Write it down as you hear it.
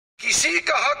किसी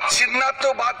का हक छीनना तो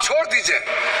बात छोड़ दीजिए,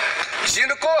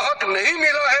 जिनको हक नहीं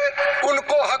मिला है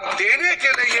उनको हक देने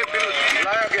के लिए ये बिल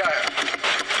लाया गया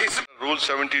है। इस Rule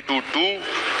 72(2)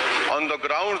 on the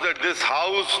grounds that this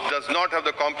House does not have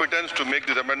the competence to make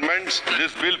these amendments,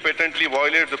 this bill patently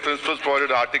violates the principles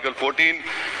provided in Article 14,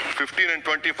 15 and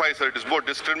 25. So it is both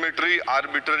discriminatory,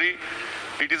 arbitrary.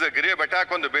 It is a grave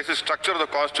attack on the basic structure of the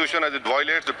Constitution as it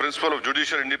violates the principle of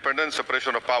judicial independence,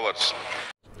 separation of powers.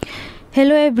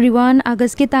 Hello everyone,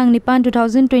 August ki tang nipan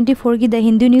 2024 ki The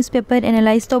Hindu newspaper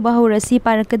analyze to bahurasi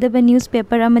parakadaba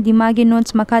newspaper amadi magi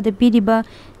notes makada piriba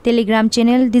Telegram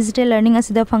channel digital learning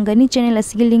asida fangani channel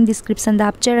asigi link description da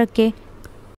hapcharake.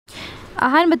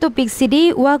 Ahaan topic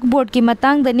Sidi work board की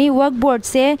मतंग दनी work board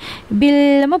से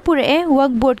bill अमा पुरे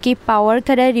work board की power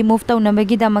खरा remove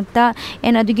तौनबगी दमकता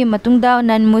N अदुगी मतुंगदा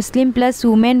non Muslim plus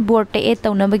women board ते ए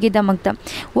तौनबगी दमकता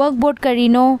work board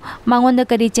करिनो मांगोंदा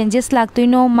करी changes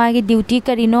लाक्तोइनो मागी ड्यूटी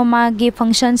करिनो मागी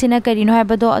फंक्शन सिना करिनो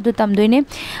हाबदो अदु तमदोइने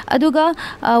अदुगा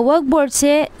वर्क बोर्ड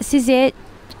से सिजे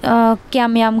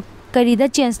क्याम याम करीदा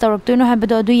चेंज तौरक्तोइनो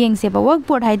हाबदो अदु येंगसेबा वर्क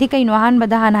बोर्ड हाइदि कइनो अहान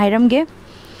बदा हान हाइरमगे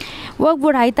वर्क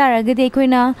बोर्ड हाई तारगदि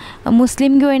अखोइना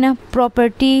मुस्लिम की ओइना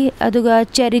प्रॉपर्टी अदुगा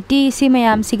चैरिटी सि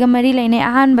मयाम सिगा मरी लेने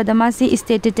अहान बदमा सि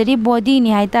स्टैट्यूटरी बॉडी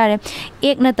नि हाई तारे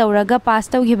एक न तौरगा पास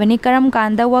तौखिबनि करम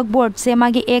कांदा वर्क बोर्ड से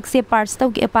मागी एक से पास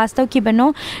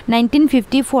तौखिबनो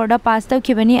 1954 दा पास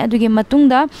तौखिबनि अदुगे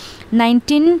मतुंगदा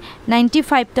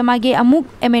 1995 ता मागी अमुक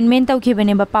अमेंडमेंट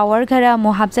तौखिबनि बा पावर खरा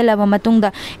मो हापचलबा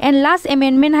मतुंगदा and last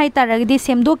amendment high तारगदि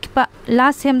सेमदोकपा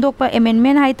last सेमदोकपा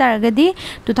amendment high तारगदि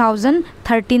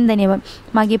 2013 दने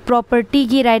मागी प्रॉपर्टी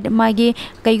की राइट मागी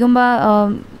कईगुंबा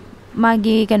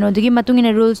मागी कनोदुगी मतुंगिना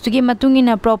रूल्स तुगी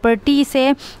मतुंगिना प्रॉपर्टी से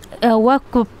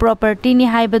वर्क प्रॉपर्टी नि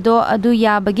हाइबदो अदु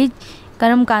याबगी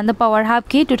करम कांदा पावर हाफ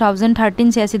की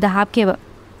 2013 से असिदा हाफ केबा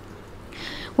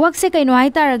वर्क से कईनो हाई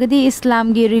तारगदि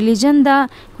इस्लाम की रिलीजन दा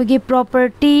कोगी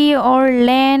प्रॉपर्टी और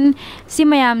लैंड सि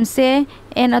मयाम से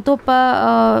एन अतोपा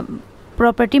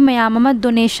प्रॉपर्टी मयाम अमा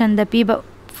डोनेशन दा पीबा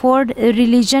फॉर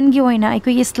रिलीजन की होइना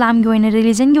कोई इस्लाम की होइना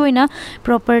रिलीजन की होइना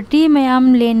प्रॉपर्टी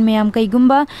मयाम लैंड मयाम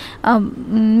कईगुंबा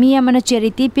मी अमना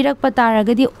charity पिरक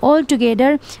पतारगदि all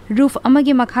together roof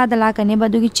अमगी मखादा लाकने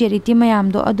बदुगी charity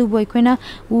मयाम दो अदु बोयखोना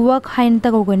वर्क हाइन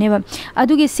तगोगने बा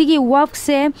अदुगी सिगी वर्क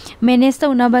से मैनेज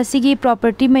तौनबा सिगी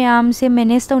प्रॉपर्टी मयाम से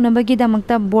मैनेज तौनबगी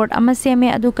दमकता बोर्ड अमा सेमे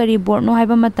अदु करी बोर्ड नो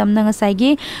हाइबा मतम न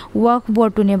ngसाइगी वर्क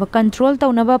बोर्ड तुनेबा कंट्रोल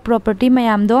तौनबा प्रॉपर्टी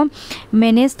मयाम दो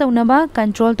मैनेज तौनबा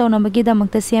कंट्रोल तौनबगी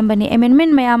दमकता सेमबनी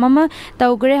अमेंडमेंट मयाम अमा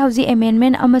तौगरे हौजी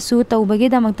amendment अमसु तौबगी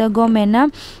दमकता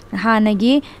government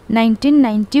हानगी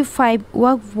 1995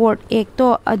 work board act तो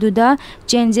अदुदा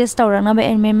changes तौरनबा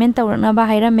amendment तौरनबा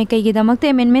हाइरमे कईगी दमकता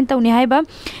amendment तौनी हाइबा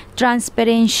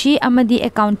transparency अमदी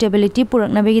accountability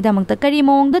पुरकनबगी दमकता करी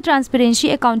मोंगदा ट्रांसपेरेंसी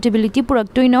अकाउंटेबिलिटी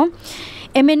पुरकतोइनो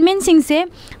अमेंडमेंट सिंग से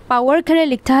पावर खरे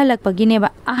लिखथा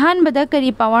लकपगिनेबा अहान बदा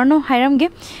करी power no हाइरमगे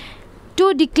to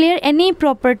declare any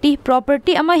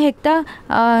property अमा हेक्ता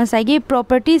साइगे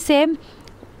प्रॉपर्टी से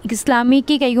इस्लामी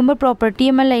की कईगुंबा प्रॉपर्टी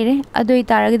अमा लेरे अदुई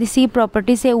तारगदि सी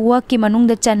प्रॉपर्टी से वर्क की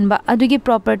मनुंग चनबा अदुगी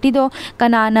प्रॉपर्टी दो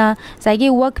कनाना Saige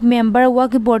work member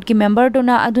work board की मेंबर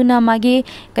दोना अदुना मागे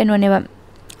कनोनेबा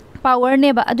पावर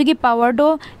नेबा अदुगी पावर दो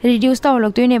रिड्यूस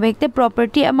तौलक्तोइनेबा हेक्ते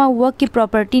प्रॉपर्टी अमा वर्क की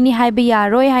प्रॉपर्टी नि हाइबा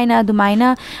यारोय हाइना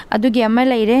अदुमाइना अदुगी अमा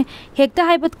लेरे हेक्ता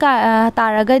हाइबत का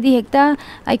तारगदि हेक्ता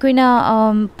आइकोइना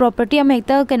प्रॉपर्टी अमा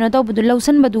हेक्ता कनो तौबदु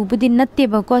लौसन बदुबुदि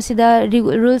नत्तेबा को सिदा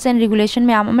रूल्स एंड रेगुलेशन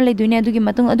मयाम अमा लेदुइने अदुगी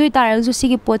मतुंग अदुई तारगसु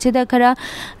सिगी पोचेदा खरा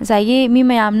जाइगे मी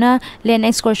मयामना लैंड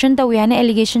एक्सकर्शन तौइ हाने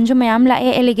एलिगेशन जो मयाम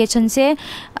लाए एलिगेशन से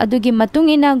अदुगी मतुंग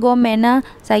इना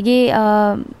गवर्नमेंट जाइगे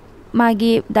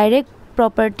मागी डायरेक्ट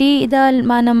प्रॉपर्टी दा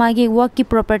माना मागी वर्क की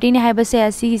प्रॉपर्टी ने हाइबा से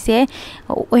असी से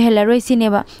ओहेलरोय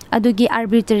सिनेबा अदुगी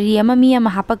आर्बिट्ररी अमा मी अमा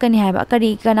हापकनी हाइबा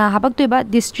करी कना हापक्तोइबा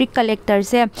डिस्ट्रिक्ट कलेक्टर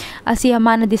से असी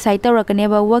हमाना डिसाइड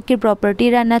तौरकनेबा वर्क की प्रॉपर्टी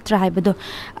रा नत्रा हाइबदो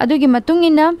अदुगी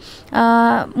मतुंगिना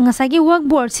ngसागी वर्क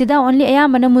बोर्ड सिदा ओनली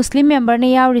अयामना मुस्लिम मेंबर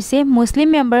ने यावरिसे मुस्लिम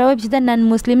मेंबर ओबसिदा नन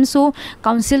मुस्लिम सु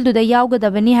काउंसिल दुदा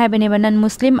यावगदबनी हाइबनेबा नन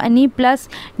मुस्लिम अनि प्लस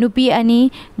नुपी अनि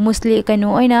मुस्लिम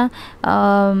कनो ओइना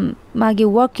मागी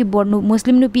वर्क की बोर्ड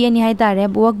मुस्लिम नुपी अनि हाइ तारे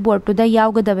वर्क बोर्ड तुदा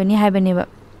यावगदबनी हाइबनेबा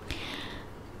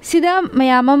सिदा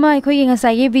मयाम अमा अखोई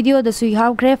ngसागी वीडियो दसु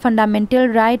यावग्रे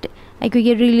फंडामेंटल राइट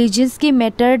अखोई रिलीजियस की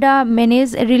मैटर दा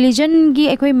मैनेज रिलीजन की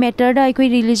अखोई मैटर दा अखोई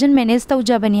रिलीजन मैनेज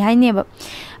तौजबनी हाइनेब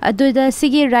अदुदा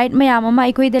सिगी राइट मयाम अमा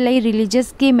अखोई दा लई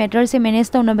रिलीजियस की मैटर से मैनेज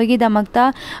तौनबगी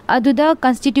दमकता अदुदा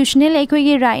कॉन्स्टिट्यूशनल अखोई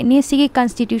की राइट ने सिगी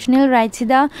कॉन्स्टिट्यूशनल राइट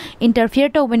सिदा इंटरफियर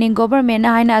तौबनी गवर्नमेंट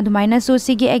हाइना अदुमाइना सो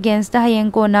सिगी अगेंस्ट दा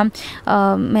हयेंग कोना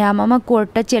मयाम अमा कोर्ट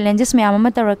ता चैलेंजेस मयाम अमा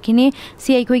तौरखिनी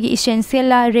सि अखोई की इसेंशियल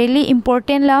ला रियली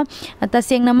इंपोर्टेंट ला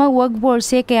तसेंगनमा वर्क बोर्ड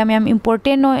से क्या मैम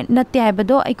इंपोर्टेंट नो नते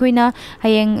हाइबदो अखोइना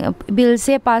हयेंग बिल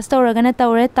से पास तौरगना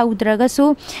तौरे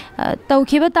तौद्रगसु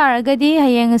तौखिबा तारगदी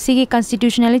हयेंग सिगी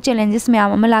कॉन्स्टिट्यूशनल challenges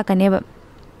मैम अमा लाकनेब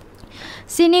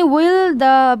Sini will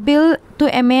the bill to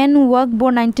amend work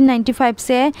board 1995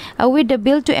 say with the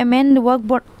bill to amend the work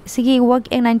board sigi work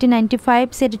act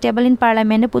 1995 se table in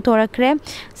parliament putorakre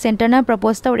center na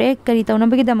propose tawre kari tawna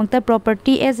bagi damakta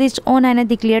property as its own aina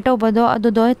declare tawbado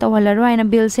adodo tawhalaro aina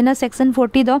bill sina section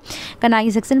 40 do kana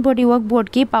section 40 work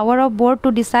board ki power of board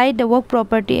to decide the work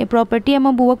property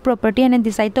ama work property aina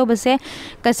decide to base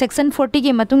ka section 40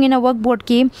 ki matung ina work board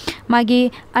ki magi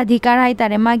adhikar hai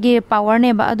tare magi power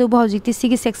ne ba adu bhojikti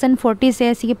sigi section 40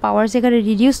 se sigi power se kar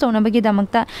reduce tawna bagi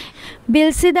damakta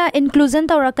bill sida inclusion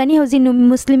tawrakani hoji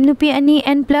muslim nupi ani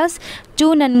and plus 2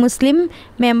 non muslim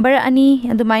member ani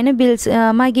adumaina bills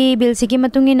magi bill sigi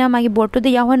matungina magi board to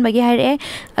the yahon bagi haire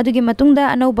adugi matungda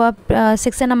anoba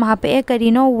section ama hape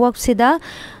karino work sida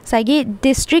sagi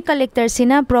district collector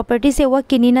sina property se work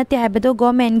kinina te habado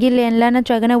government gi land la na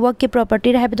tragana work ki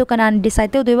property habado kanan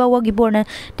decide to doiba work gi board na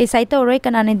decide to roi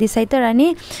kanan decide ani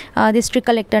district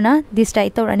collector na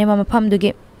decide to rani mama pham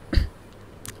dugi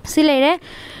silere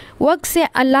work से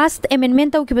last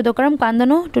amendment तब की बदो करम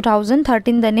कांदनो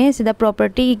 2013 दने सिदा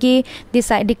property की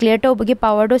decide declare तो बगे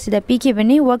power दो सिदा पी की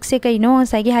बनी work से कई नो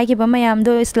साइकी हाई की बमा याम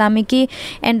दो Islamic की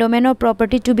endowment of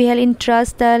property to be held in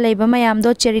trust ले बमा याम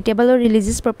दो charitable और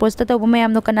religious purpose तो बमा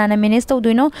याम दो कनाना manage तो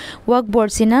दुइनो work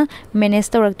board सिना manage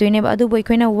तो रख दुइने बादु बोई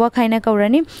कोई ना work हाई ना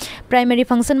कौरनी primary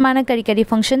function माना करी करी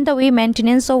function तो we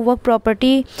maintenance of work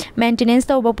property maintenance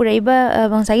तो बपुरे इबा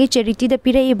बंसाई charity द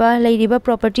पिरे इबा ले इबा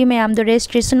property में याम दो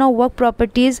registration work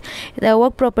properties the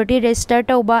work property register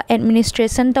tauba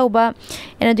administration tauba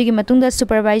ena dugi matungda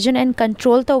supervision and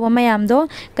control tauba mayam do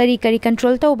kari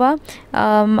control tauba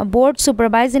board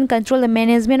supervise and control the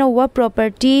management of work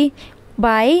property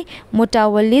by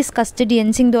mutawallis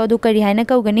custodian sing do adu kari haina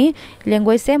kaugani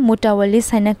language se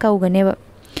mutawallis haina kaugane ba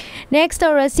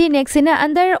next or see next in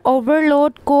under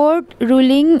overload court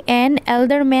ruling and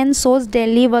elderman shows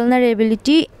Delhi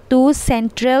vulnerability to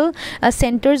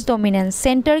center's dominance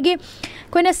center gi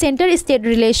koina center state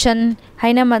relation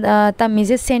haina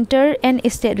tamize center and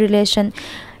state relation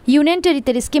union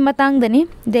territories ki matang dani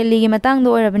Delhi gi matang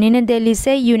do orabani ne Delhi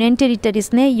se union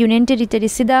territories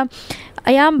sida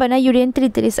ayambana union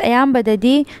territories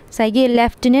ayambadadi saigi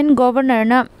lieutenant governor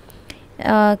na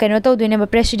कनो तो दुने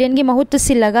president की महूत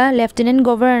सिलगा lieutenant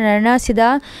governor ना सिदा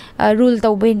rule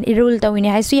तौबिने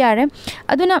हाइसु यारे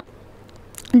अदुना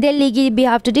दिल्ली की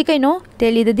behalf to the कनो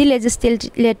दिल्ली दी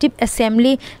legislative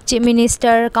assembly chief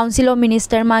minister council of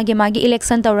minister मागे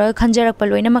इलेक्शन तौर खंजरक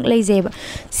लोइनमक लेजेब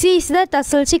सिदा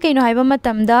तसल सी कनो हाइबा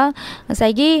मतमदा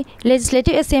साइगी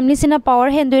लेजिस्लेटिव असेंबली सिना पावर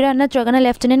हेंदोइरा नत्रगना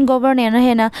लेफ्टिनेंट गवर्नर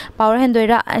हेना पावर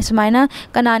हेंदोइरा सुमाइना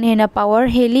कनान हेना पावर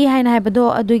हेली हाइना हाइबदो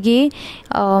अदुगी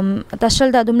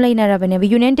तसल दा अदुम लेइनारबने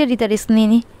यूनियन टेरिटरीज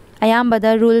नि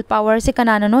ayambada rule power se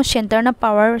kanana no center na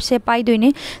power se pai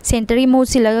doine center gi mo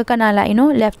silaga kanala ino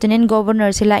lieutenant governor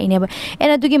se la ineba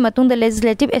ena dugi matung the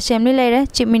legislative assembly laire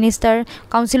chief minister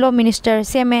council of minister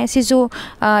se me sisu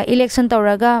election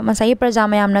tawraga masai praja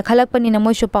mayam na khalak pani na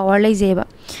moisu power leijeba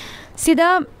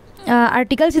sida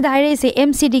article sida haire se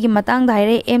mcd gi matang da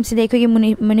haire mcd ko gi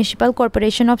municipal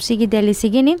corporation of sigi Delhi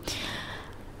sigi ni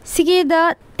sigi da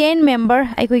 10 member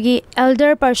aikogi elder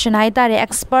person hai tare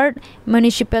expert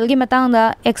municipal gi matang da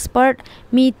expert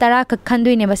mi tara ka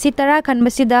khandui ne basi tara khan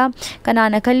basi da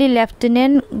kanana khali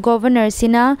lieutenant governor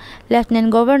sina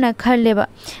lieutenant governor khaleba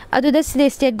adu da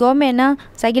state government na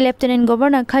sagi lieutenant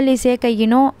governor khali se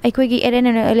kaigino aikogi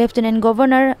lieutenant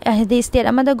governor the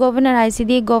state amada governor hai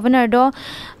sidi governor do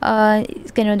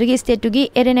kano dugi state tugi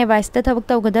erene vice ta thabak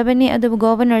tawgadabani adu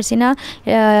governor sina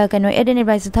kano erene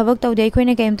vice thabak tawde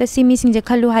aikoine kaimta simi singje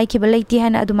khalu hai ki balai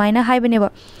hana adumaina haibane ba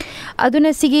aduna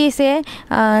sigi se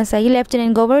sagi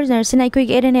lieutenant governor sina koi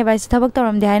erene vice thabak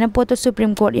tawram de haina poto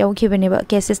supreme court yaukibane ba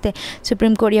cases te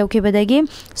supreme court yaukibadagi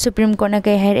supreme court na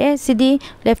kai haire sidi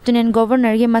lieutenant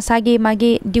governor gi masagi magi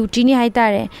duty ni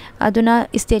haitare aduna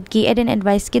state ki eren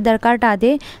advice ki darkar ta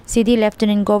de sidi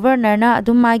lieutenant governor na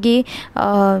adum magi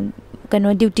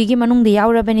kano duty gi manung de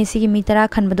yaurabani sigi mitara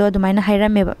khanbado adumaina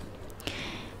hairame ba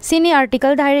sini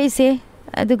article da haire se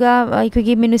aduga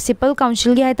aikogi municipal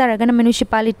council gi haitaraga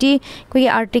municipality koi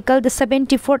article the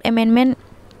 74th amendment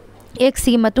Act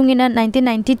si matungina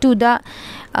 1992 da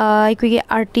aikogi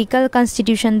article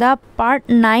constitution da part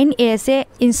 9A se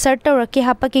insert tawrake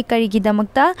hapaki kari gi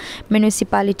damakta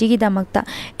municipality gi damakta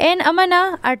and amana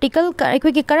article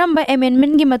aikogi karamba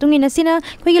amendment gi matungina sina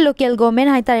aikogi local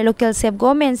government haitare local self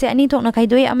government se ani thokna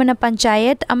khaidoi amana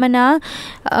panchayat amana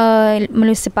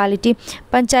municipality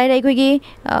panchayat aikogi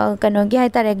kano gi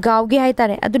haitare gaw gi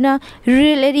haitare aduna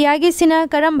rural area gi sina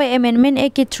karamba amendment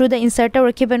ek through the insert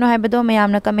tawrake beno haibado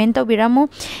mayamna comment tawbiramo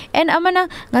and amana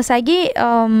ngasagi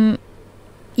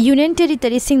union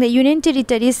territories sing the union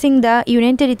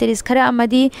territories khara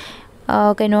amadi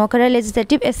kaino khara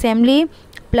legislative assembly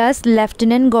plus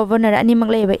lieutenant governor ani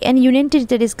maglaiba and union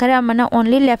territories khara amana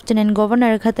only lieutenant governor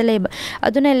khata leiba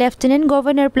aduna lieutenant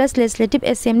governor plus legislative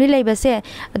assembly leiba se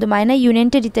adumaina union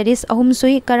territories ahum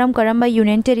sui karamba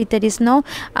union territories no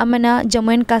amana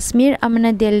Jammu and Kashmir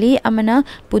amana Delhi amana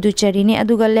Puducherry ni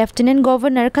aduga lieutenant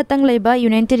governor khatang leiba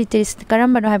union territories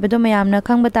karamba no haibado mayamna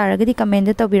khangba taragadi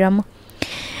comment tawbiramo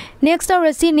next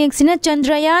our see next in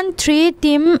Chandrayaan 3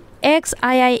 team X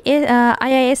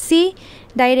IISc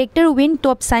director win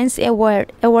top science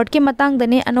award ke matang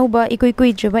dane anoba ikoi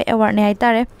driba award ne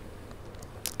haitare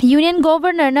Union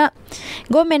Governor na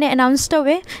government announced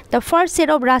away the first set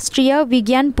of Rashtriya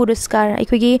Vigyan Puraskar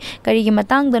aikogi kari gi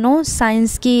matang dano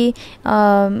science ki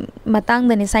matang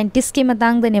dane scientist ki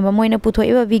matang dane ba moina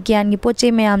puthoiba vigyan gi poche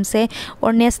mayam se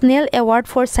or national award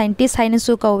for scientist haina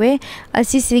su kawe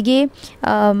asisigi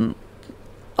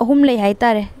ahum lei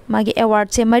haitare magi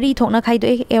award se mari thokna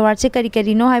khaidoi award se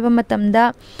kari no haiba matamda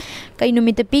kai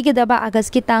numita pigedaba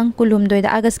August ki tang kulumdoi da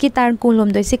August ki tang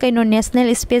kulumdoi se kai no national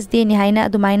space day ni haina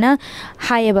adumaina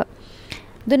haiba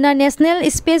duna national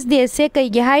space day se kai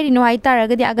gi hairi no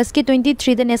haitaraga di August ki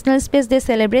 23 the national space day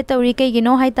celebrate tawri kai gi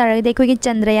no haitaraga de khoi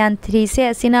Chandrayaan 3 se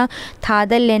asina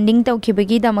thada landing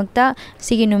tawkhibagi damakta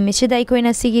sigi numisida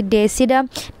ikoina sigi day sida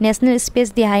national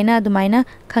space day haina adumaina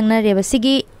khangna reba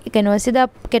sigi kano sida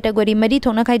category mari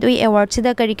thona khaidoi award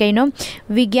sida kari kaino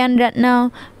Vigyan Ratna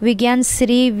Vigyan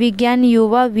Shri Vigyan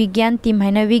Yuva Vigyan Team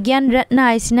haina Vigyan Ratna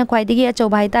aisina khwaidigi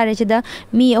achauba haitare sida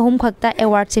mi ahum khakta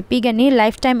award se pigani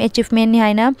lifetime achievement ni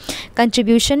haina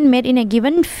contribution made in a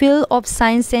given field of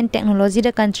science and technology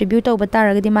da contribute over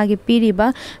taragadi magi piriba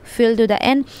field to the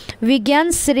end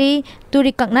Vigyan Shri to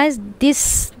recognize this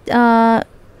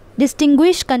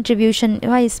distinguished contribution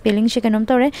why spelling shikanom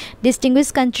tore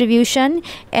distinguished contribution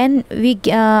and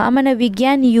amana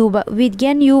Vigyan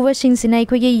Yuva sing sinai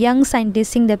khoi young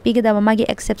scientist sing the pigada magi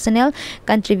exceptional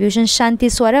contribution Shanti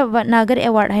Swara Nagar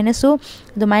award haina so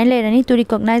domain lerani to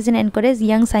recognize and encourage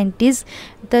young scientists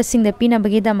the sing the pina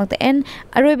bagi damakta and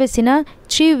aroi besina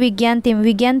 3 Vigyan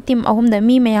team ahum da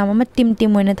mi mayam ama team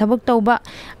oina thabak tauba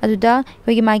aduda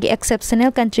khoi magi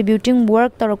exceptional contributing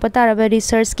work torok pataraba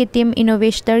research ki team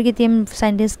innovator ki team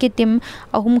scientist ki team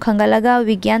ahum khangalaga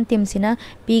Vigyan team sina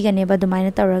pigane ba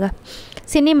dumaina tawraga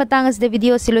sini matang as the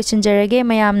video solution jarage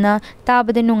mayamna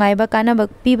tabada nungai ba kana ba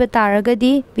piba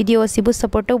taragadi video sibu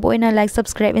support to boina like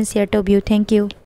subscribe and share to view thank you